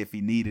was ready if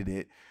he needed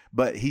it,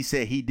 but he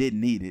said he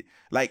didn't need it.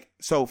 Like,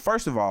 so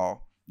first of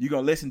all, you're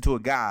going to listen to a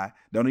guy,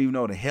 don't even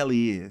know the hell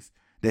he is,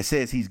 that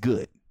says he's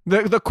good.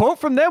 The quote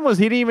from them was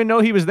he didn't even know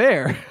he was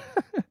there.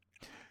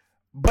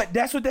 But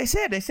that's what they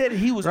said. They said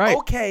he was right.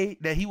 Okay,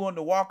 that he wanted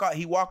to walk out.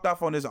 He walked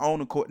off on his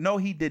own accord. No,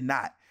 he did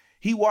not.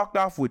 He walked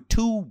off with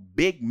two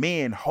big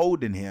men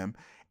holding him,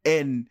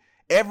 and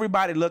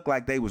everybody looked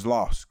like they was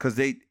lost because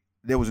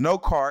there was no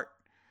cart.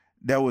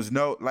 There was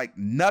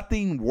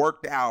nothing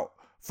worked out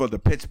for the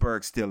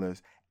Pittsburgh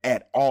Steelers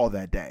at all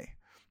that day.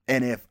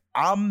 And if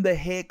I'm the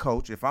head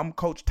coach, if I'm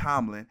Coach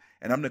Tomlin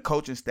and I'm the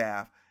coaching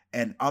staff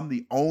and I'm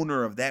the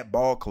owner of that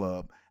ball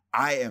club,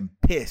 I am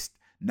pissed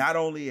not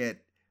only at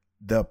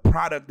the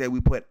product that we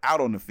put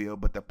out on the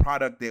field, but the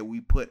product that we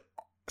put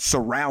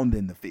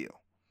surrounding the field.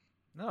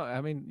 No,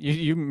 I mean,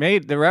 you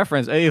made the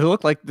reference. It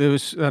looked like there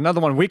was another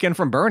one, Weekend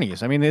from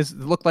Bernie's. I mean, it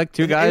looked like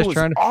two guys trying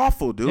to. It was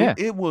awful, dude. Yeah.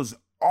 It was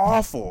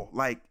awful.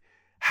 Like,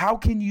 how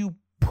can you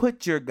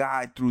put your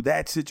guy through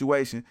that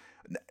situation?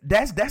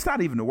 That's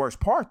not even the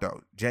worst part,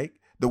 though, Jake.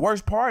 The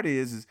worst part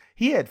is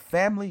he had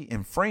family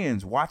and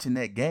friends watching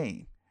that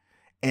game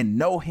and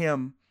know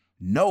him.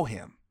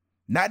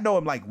 Not know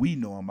him like we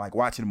know him, like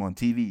watching him on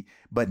TV,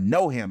 but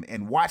know him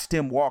and watched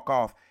him walk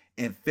off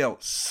and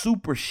felt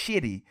super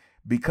shitty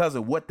because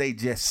of what they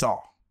just saw.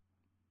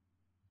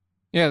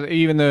 Yeah,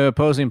 even the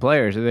opposing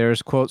players,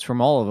 there's quotes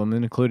from all of them,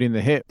 including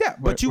the hit. Yeah,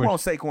 but you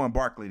want Saquon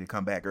Barkley to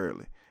come back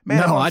early.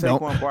 Man, no, I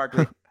don't. Saquon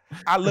Barkley.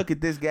 I look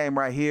at this game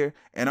right here,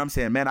 and I'm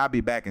saying, man, I'll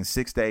be back in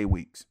 6 to 8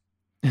 weeks.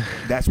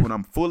 That's when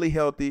I'm fully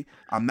healthy.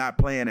 I'm not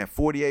playing at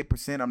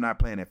 48%. I'm not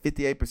playing at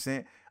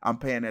 58%. I'm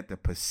playing at the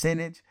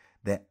percentage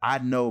that I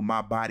know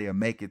my body will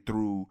make it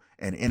through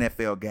an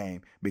NFL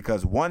game.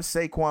 Because once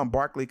Saquon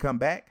Barkley come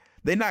back,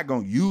 they're not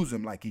going to use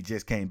him like he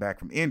just came back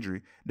from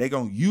injury. They're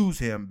going to use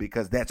him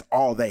because that's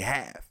all they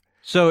have.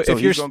 So if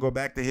he's going to go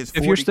back to his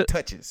 40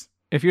 touches.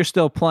 If you're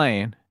still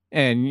playing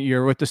and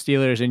you're with the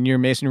Steelers and you're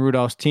Mason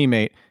Rudolph's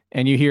teammate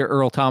and you hear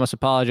Earl Thomas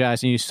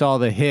apologize and you saw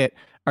the hit,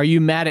 are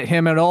you mad at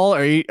him at all?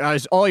 Or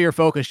is all your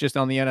focus just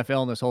on the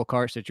NFL and this whole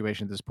cart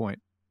situation at this point?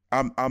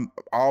 I'm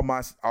all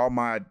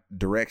my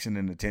direction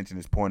and attention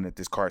is pointing at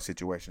this cart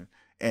situation,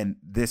 and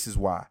this is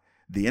why.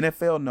 The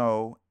NFL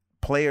know,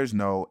 players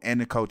know, and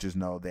the coaches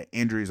know that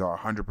injuries are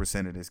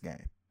 100% of this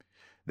game.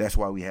 That's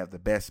why we have the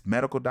best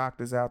medical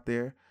doctors out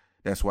there.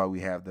 That's why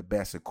we have the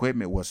best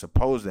equipment. We're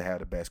supposed to have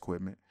the best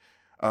equipment.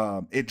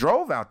 It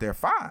drove out there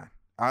fine.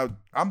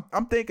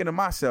 I'm thinking to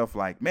myself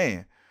like,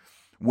 man,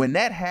 when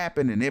that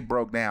happened and it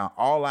broke down,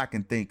 all I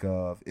can think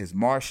of is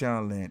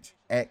Marshawn Lynch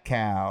at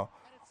Cal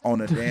on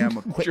a damn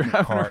equipment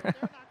cart,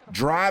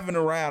 driving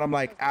around. I'm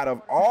like, out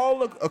of all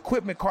the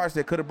equipment carts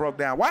that could have broke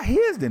down, why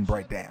his didn't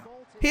break down?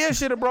 His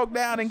should have broke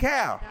down in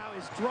Cal. Now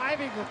he's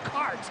driving the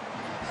cart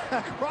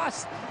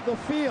across the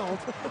field.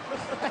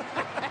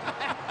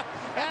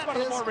 That's one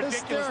of the more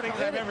ridiculous things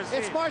I've ever seen.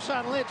 It's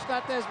Marshawn Lynch,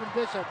 not Desmond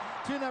Bishop.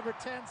 2 number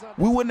 10s on.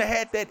 We wouldn't have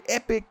had that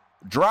epic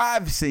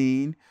drive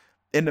scene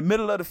in the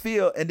middle of the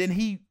field, and then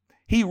he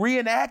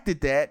reenacted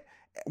that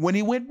when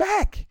he went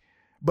back.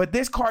 But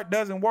this cart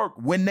doesn't work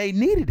when they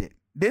needed it.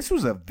 This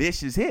was a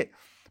vicious hit.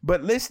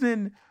 But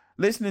listening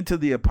to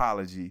the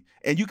apology,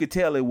 and you could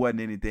tell it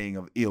wasn't anything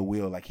of ill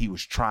will, like he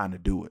was trying to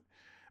do it.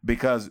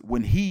 Because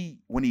when he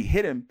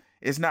hit him,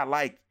 it's not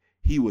like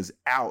he was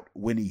out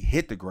when he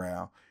hit the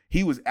ground.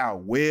 He was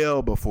out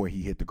well before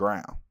he hit the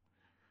ground.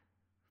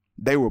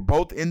 They were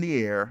both in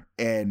the air,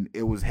 and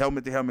it was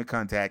helmet-to-helmet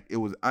contact. It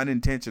was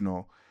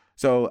unintentional.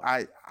 So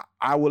I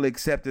will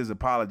accept his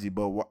apology,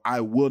 but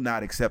I will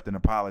not accept an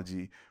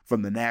apology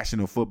from the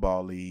National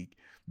Football League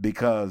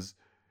because,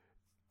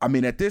 I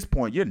mean, at this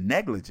point, you're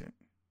negligent.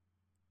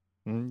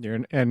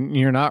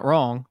 You're not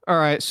wrong. All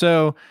right,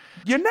 so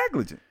you're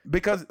negligent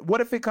because what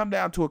if it come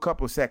down to a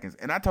couple of seconds?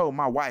 And I told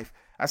my wife,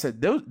 I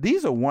said,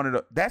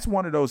 that's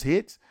one of those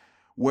hits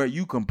where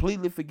you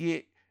completely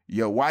forget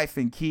your wife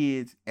and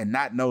kids and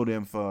not know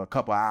them for a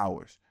couple of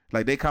hours.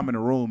 Like they come in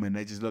the room and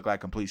they just look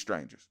like complete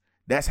strangers.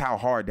 That's how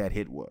hard that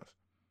hit was.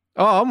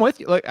 Oh, I'm with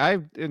you. Like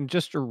in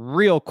just a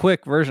real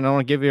quick version, I don't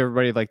want to give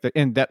everybody like the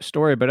in-depth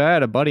story, but I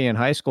had a buddy in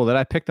high school that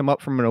I picked him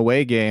up from an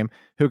away game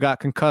who got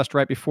concussed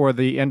right before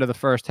the end of the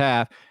first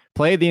half,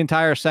 played the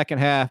entire second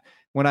half.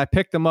 When I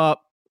picked him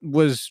up,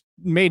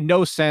 made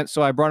no sense,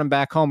 so I brought him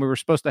back home. We were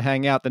supposed to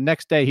hang out. The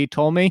next day, he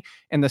told me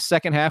in the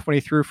second half when he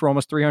threw for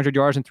almost 300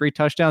 yards and 3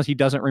 touchdowns, he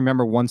doesn't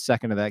remember 1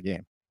 second of that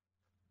game.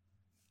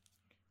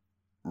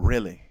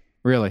 Really?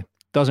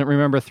 Doesn't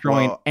remember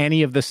throwing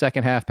any of the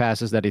second half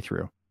passes that he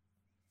threw.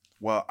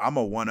 Well, I'm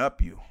a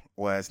one-up you.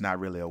 Well, it's not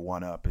really a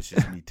one-up. It's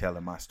just me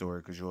telling my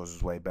story because yours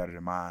is way better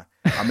than mine.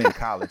 I'm in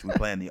college. We're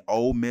playing the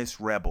Ole Miss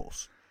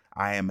Rebels.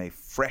 I am a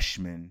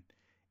freshman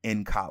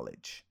in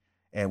college.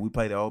 And we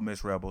play the Ole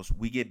Miss Rebels.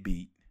 We get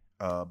beat,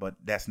 but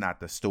that's not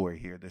the story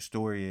here. The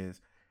story is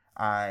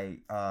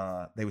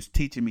they was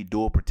teaching me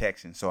dual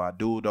protection. So I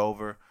dueled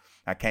over.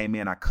 I came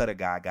in. I cut a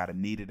guy. Got a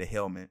knee to the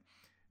helmet.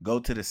 Go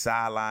to the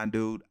sideline,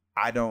 dude.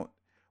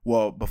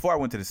 Before I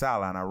went to the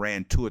sideline, I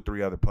ran 2 or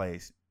 3 other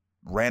plays.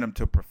 Ran them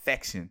to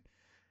perfection.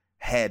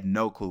 Had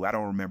no clue. I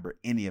don't remember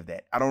any of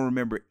that. I don't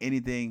remember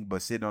anything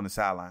but sitting on the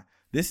sideline.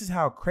 This is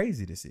how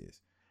crazy this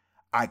is.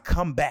 I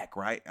come back,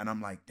 right? And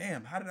I'm like,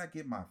 damn, how did I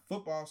get my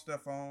football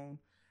stuff on?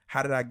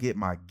 How did I get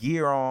my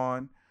gear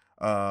on?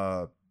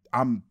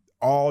 I'm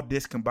all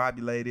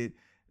discombobulated.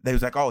 They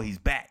was like, oh, he's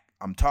back.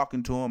 I'm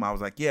talking to him. I was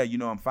like, yeah,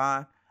 I'm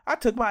fine. I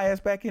took my ass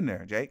back in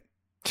there, Jake.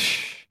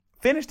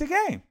 Finished the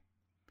game.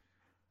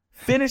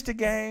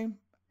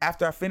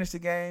 After I finished the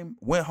game,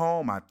 went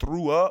home. I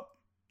threw up.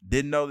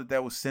 Didn't know that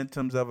there was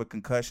symptoms of a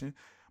concussion.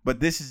 But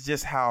this is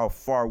just how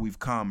far we've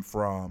come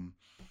from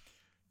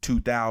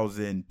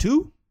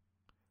 2002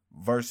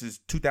 versus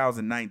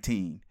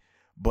 2019.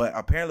 But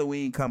apparently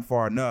we ain't come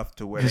far enough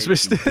to where they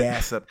can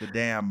gas up the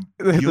damn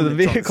the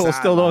vehicle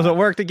still doesn't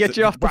work to get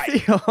you off the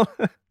field. All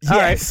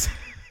yes.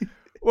 Right.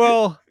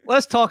 Well,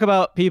 let's talk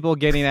about people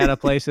getting out of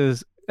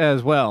places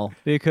as well,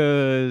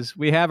 because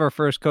we have our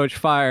first coach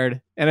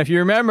fired. And if you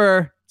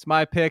remember, it's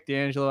my pick,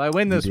 D'Angelo. I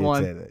win this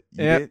one.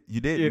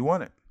 You did. You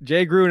won it.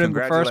 Jay Gruden,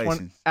 the first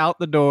one out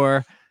the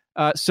door.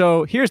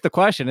 So here's the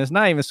question. It's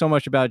not even so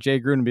much about Jay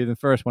Gruden being the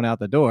first one out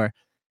the door.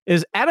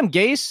 Is Adam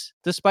Gase,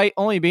 despite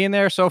only being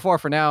there so far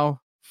for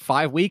now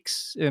 5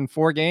 weeks in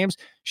 4 games,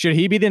 should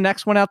he be the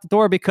next one out the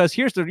door? Because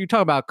you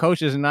talk about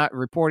coaches and not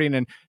reporting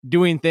and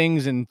doing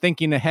things and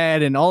thinking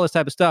ahead and all this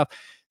type of stuff.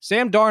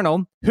 Sam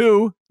Darnold,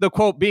 who the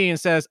quote being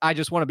says, I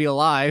just want to be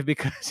alive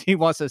because he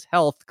wants his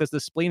health because the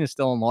spleen is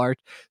still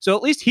enlarged. So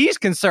at least he's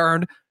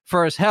concerned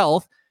for his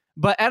health.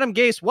 But Adam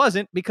Gase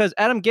wasn't, because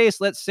Adam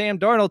Gase let Sam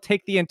Darnold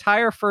take the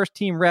entire first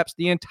team reps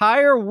the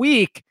entire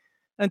week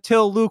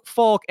until Luke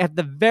Falk at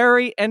the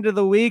very end of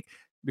the week,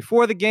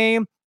 before the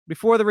game,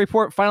 before the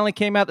report finally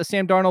came out that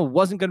Sam Darnold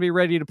wasn't going to be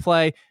ready to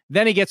play.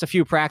 Then he gets a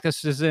few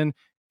practices in,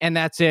 and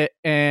that's it.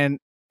 And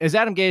is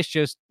Adam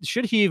Gase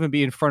should he even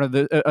be in front of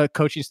the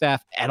coaching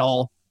staff at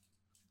all?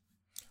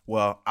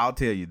 Well, I'll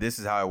tell you, this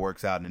is how it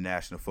works out in the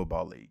National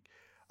Football League.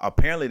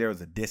 Apparently there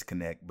was a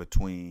disconnect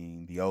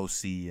between the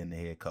OC and the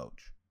head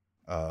coach.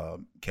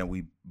 Can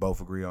we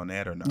both agree on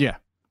that or no? Yeah.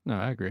 No,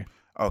 I agree.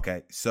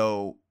 Okay.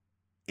 So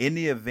in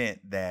the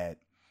event that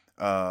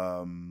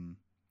Darnold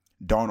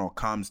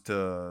comes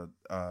to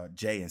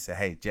Jay and say,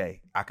 hey,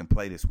 Jay, I can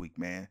play this week,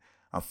 man.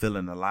 I'm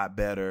feeling a lot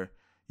better.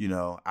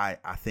 I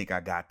think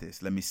I got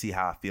this. Let me see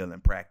how I feel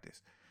in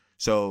practice.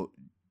 So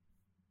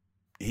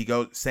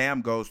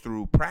Sam goes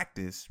through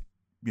practice,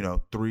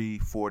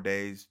 3-4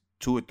 days,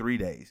 2 or 3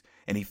 days,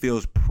 and he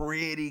feels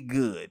pretty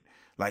good.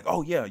 Like,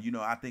 oh, yeah,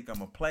 I think I'm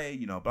going to play,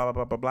 blah, blah,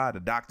 blah, blah, blah. The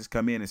doctors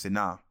come in and say,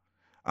 nah,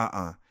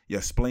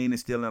 your spleen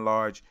is still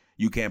enlarged.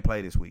 You can't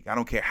play this week. I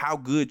don't care how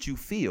good you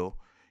feel.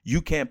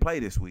 You can't play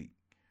this week.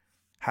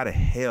 How the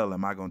hell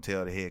am I going to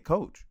tell the head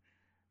coach?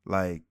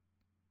 Like,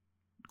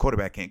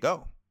 quarterback can't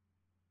go.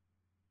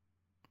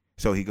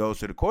 So he goes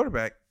to the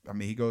quarterback.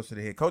 He goes to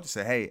the head coach and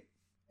say, hey,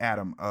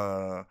 Adam,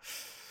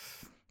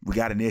 we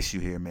got an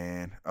issue here,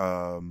 man.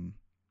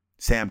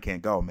 Sam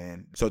can't go,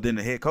 man. So then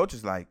the head coach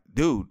is like,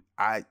 dude,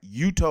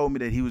 you told me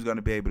that he was going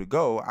to be able to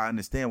go. I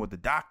understand what the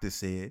doctor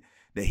said,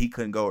 that he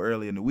couldn't go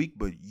early in the week,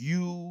 but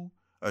you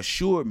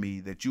assured me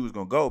that you was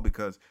going to go,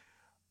 because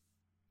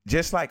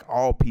just like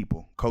all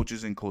people,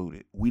 coaches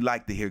included, we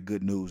like to hear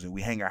good news and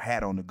we hang our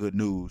hat on the good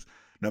news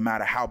no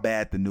matter how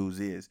bad the news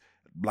is.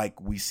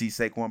 Like we see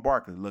Saquon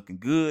Barkley looking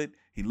good.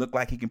 He looked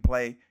like he can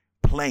play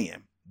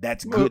him.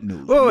 That's good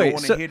news. Wait, you wait, don't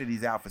want to so, hear that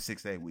he's out for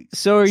 6 to 8 weeks.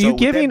 So are you with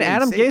giving that being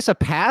Adam said, Gase a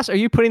pass? Are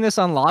you putting this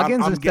on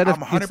Loggins instead of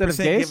I'm 100%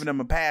 Gase? giving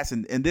him a pass,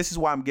 and this is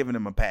why I'm giving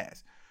him a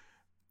pass.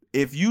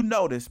 If you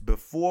notice,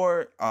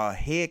 before a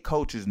head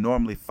coach is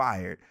normally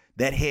fired,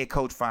 that head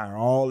coach fire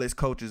all his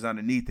coaches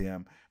underneath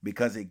him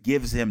because it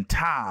gives him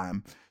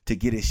time to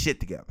get his shit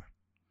together.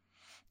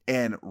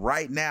 And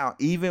right now,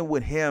 even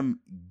with him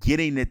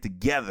getting it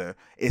together,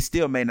 it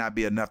still may not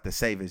be enough to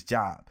save his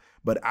job.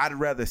 But I'd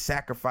rather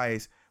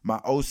sacrifice my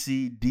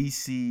OC,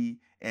 DC,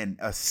 and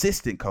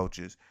assistant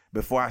coaches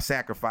before I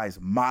sacrifice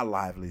my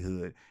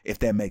livelihood, if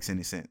that makes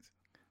any sense.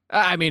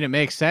 I mean, it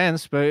makes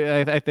sense,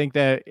 but I think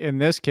that in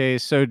this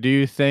case, so do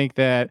you think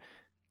that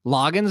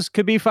Loggins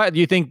could be fired? Do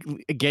you think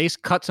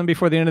Gase cuts him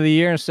before the end of the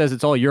year and says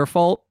it's all your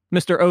fault,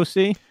 Mr.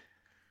 OC?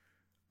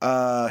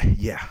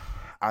 Yeah.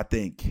 I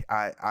think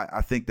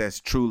that's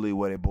truly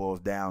what it boils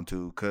down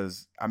to.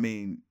 Because I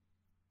mean,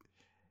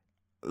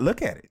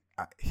 look at it.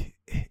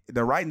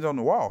 The writing's on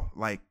the wall.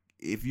 Like,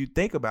 if you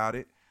think about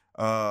it,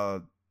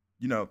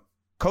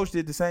 Coach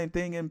did the same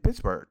thing in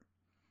Pittsburgh.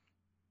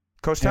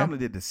 Coach Tomlin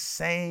did the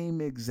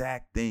same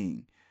exact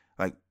thing.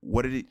 Like,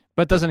 what did he?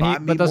 But doesn't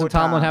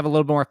Tomlin have a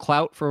little more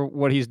clout for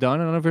what he's done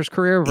over his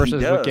career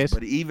versus what Gase?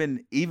 But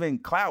even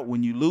clout,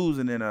 when you lose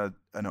in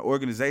an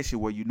organization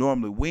where you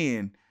normally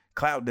win,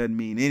 clout doesn't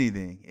mean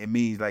anything. It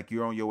means like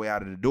you're on your way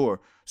out of the door.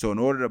 So in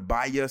order to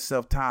buy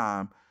yourself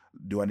time,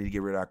 do I need to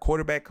get rid of our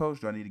quarterback coach?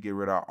 Do I need to get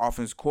rid of our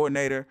offense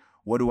coordinator?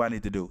 What do I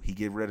need to do? He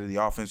get rid of the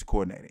offense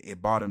coordinator. It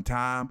bought him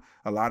time.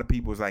 A lot of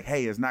people was like,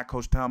 hey, it's not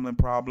Coach Tomlin's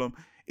problem.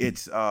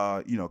 It's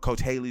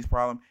Coach Haley's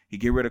problem. He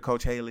get rid of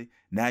Coach Haley.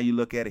 Now you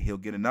look at it, he'll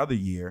get another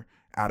year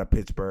out of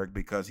Pittsburgh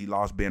because he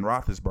lost Ben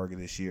Roethlisberger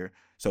this year.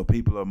 So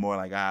people are more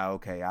like,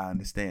 okay, I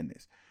understand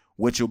this.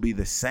 Which will be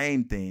the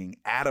same thing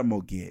Adam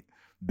will get,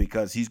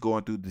 because he's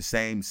going through the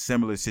same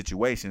similar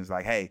situations.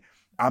 Like, hey,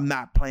 I'm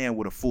not playing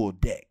with a full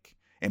deck.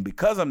 And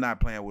because I'm not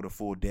playing with a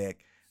full deck,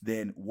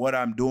 then what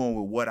I'm doing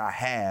with what I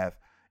have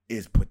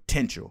is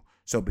potential.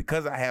 So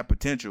because I have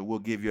potential, we'll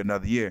give you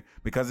another year.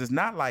 Because it's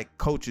not like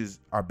coaches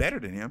are better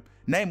than him.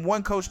 Name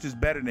one coach that's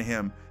better than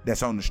him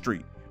that's on the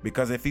street.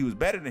 Because if he was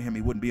better than him,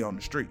 he wouldn't be on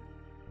the street.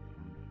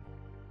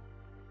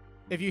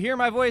 If you hear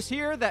my voice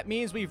here, that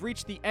means we've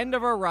reached the end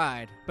of our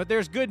ride. But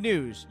there's good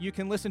news. You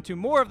can listen to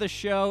more of the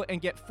show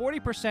and get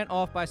 40%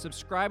 off by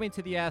subscribing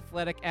to The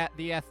Athletic at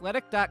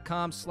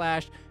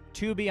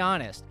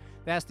theathletic.com/tobehonest.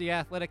 That's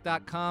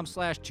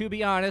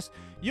theathletic.com/tobehonest.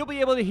 You'll be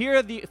able to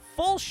hear the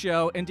full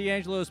show and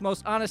D'Angelo's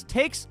most honest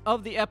takes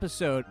of the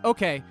episode.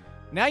 Okay,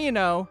 now you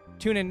know.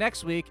 Tune in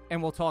next week,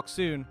 and we'll talk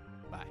soon.